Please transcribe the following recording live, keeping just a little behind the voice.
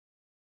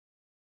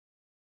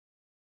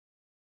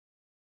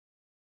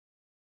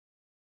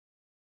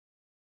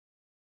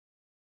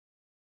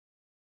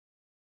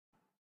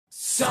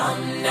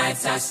Some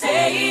nights I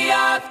stay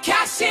up,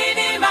 cashing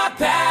in my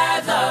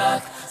bad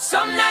luck.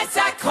 Some nights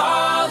I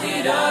call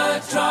it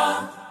a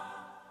draw.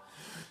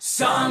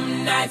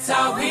 Some nights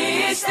I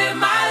wish that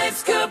my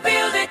lips could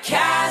build a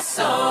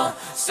castle.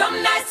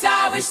 Some nights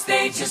I wish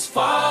they'd just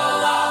fall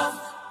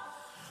off.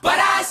 But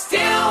I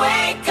still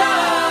wake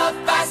up,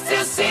 I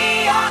still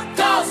see your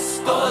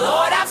ghost. Oh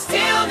Lord, I'm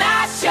still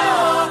not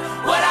sure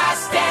what I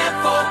stand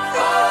for.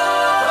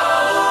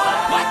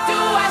 Oh, what do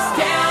I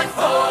stand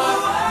for?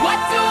 What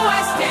do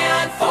I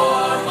stand for?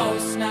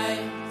 Most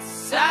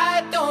nights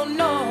I don't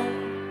know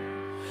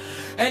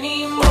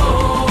anymore.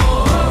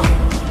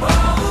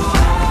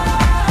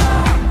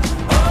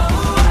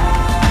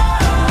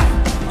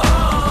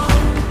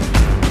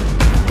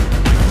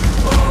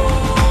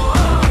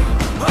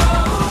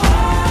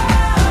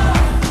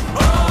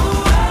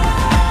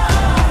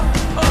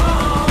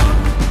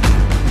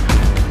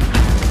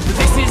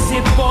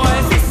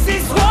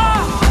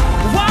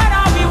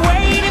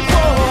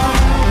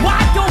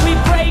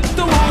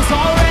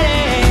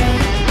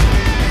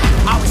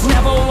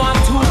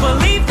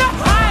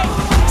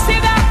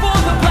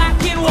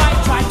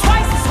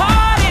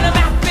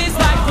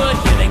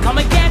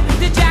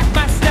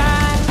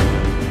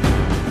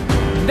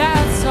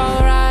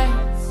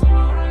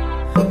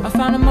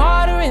 Found a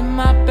martyr in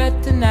my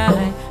bed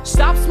tonight.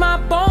 Stops my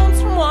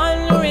bones from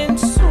wandering.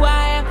 Just who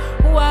I am,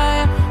 who I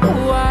am,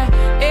 who I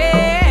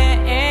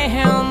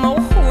am. Oh,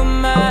 who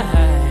am I?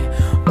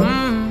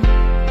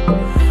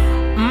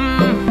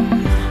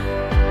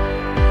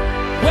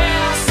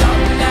 Well,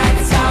 some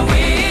nights I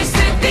wish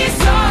that this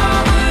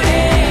all would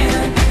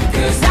end,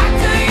 'cause I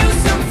could use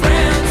some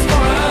friends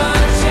for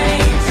a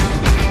change.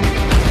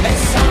 And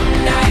some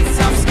nights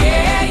I'm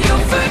scared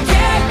you'll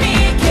forget me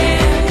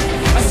again.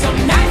 Some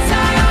nights I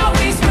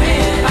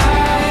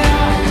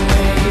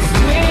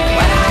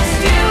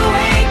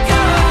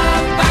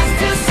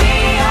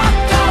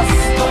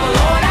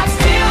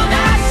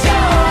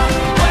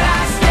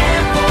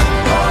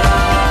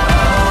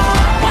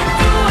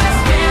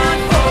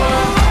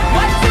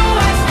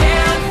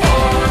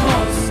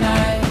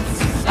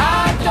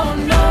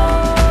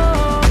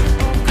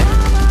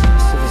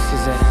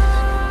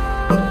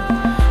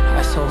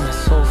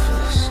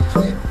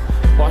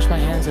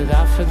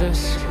for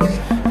this.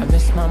 I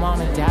miss my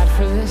mom and dad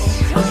for this.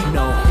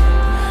 No,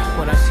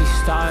 when I see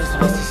stars,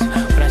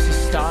 when I see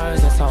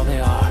stars, that's all they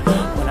are.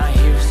 When I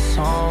hear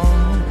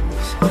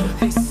songs,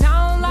 they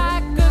sound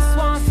like a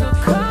swan. So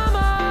come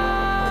on,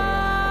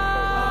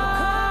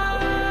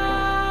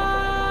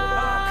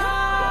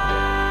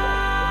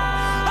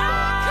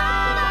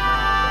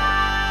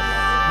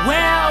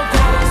 well,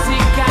 those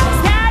guys,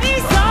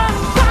 daddy's on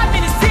 5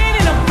 minutes in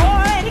and I'm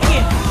bored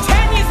again.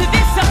 10 years of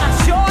this, I'm not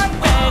sure if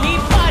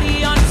anybody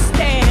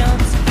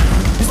understands.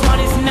 This one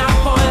is not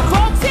for the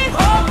folks at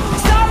home.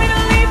 Sorry to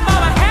leave,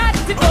 mom, I had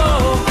to go.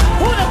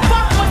 Who the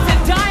fuck wants to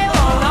die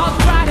alone, all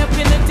dried up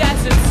in the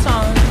desert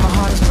sun? My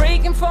heart is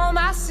breaking for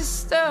my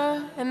sister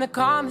and the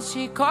calm that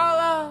she called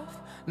off.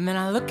 And then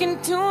I look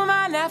into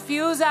my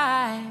nephew's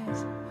eyes.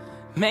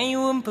 Man, you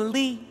wouldn't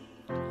believe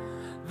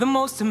the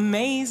most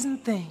amazing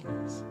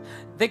things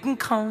that can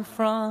come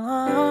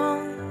from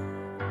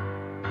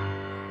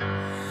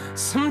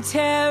some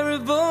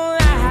terrible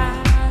lies.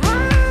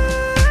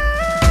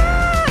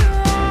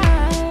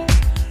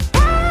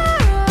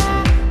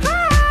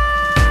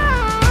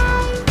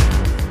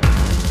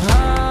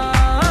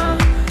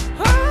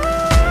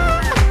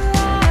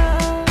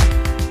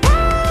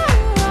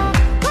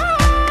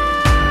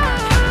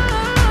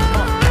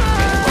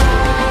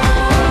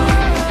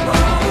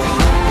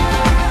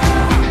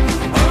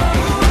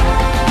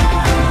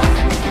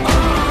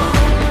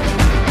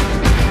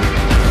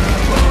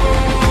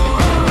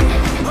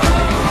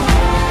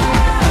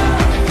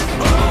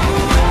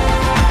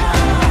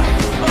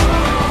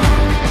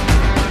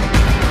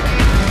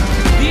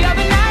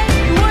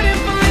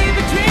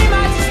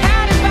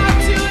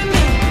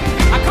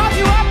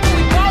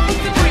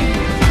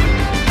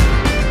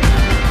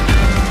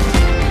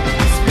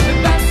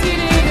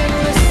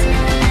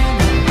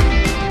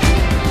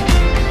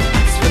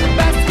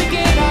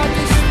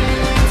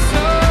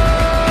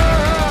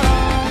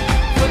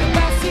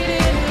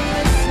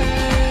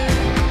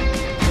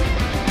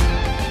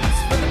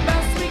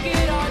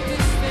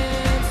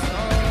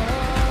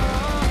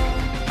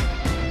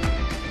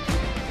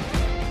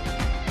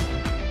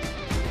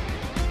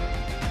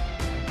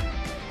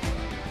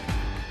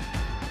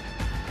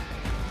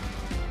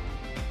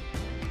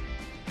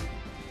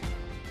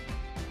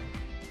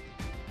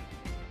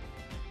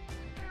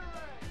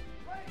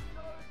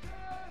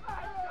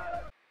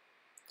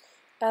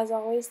 As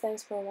always,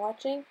 thanks for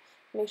watching.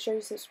 Make sure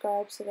you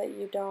subscribe so that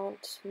you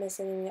don't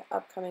miss any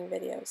upcoming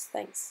videos.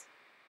 Thanks.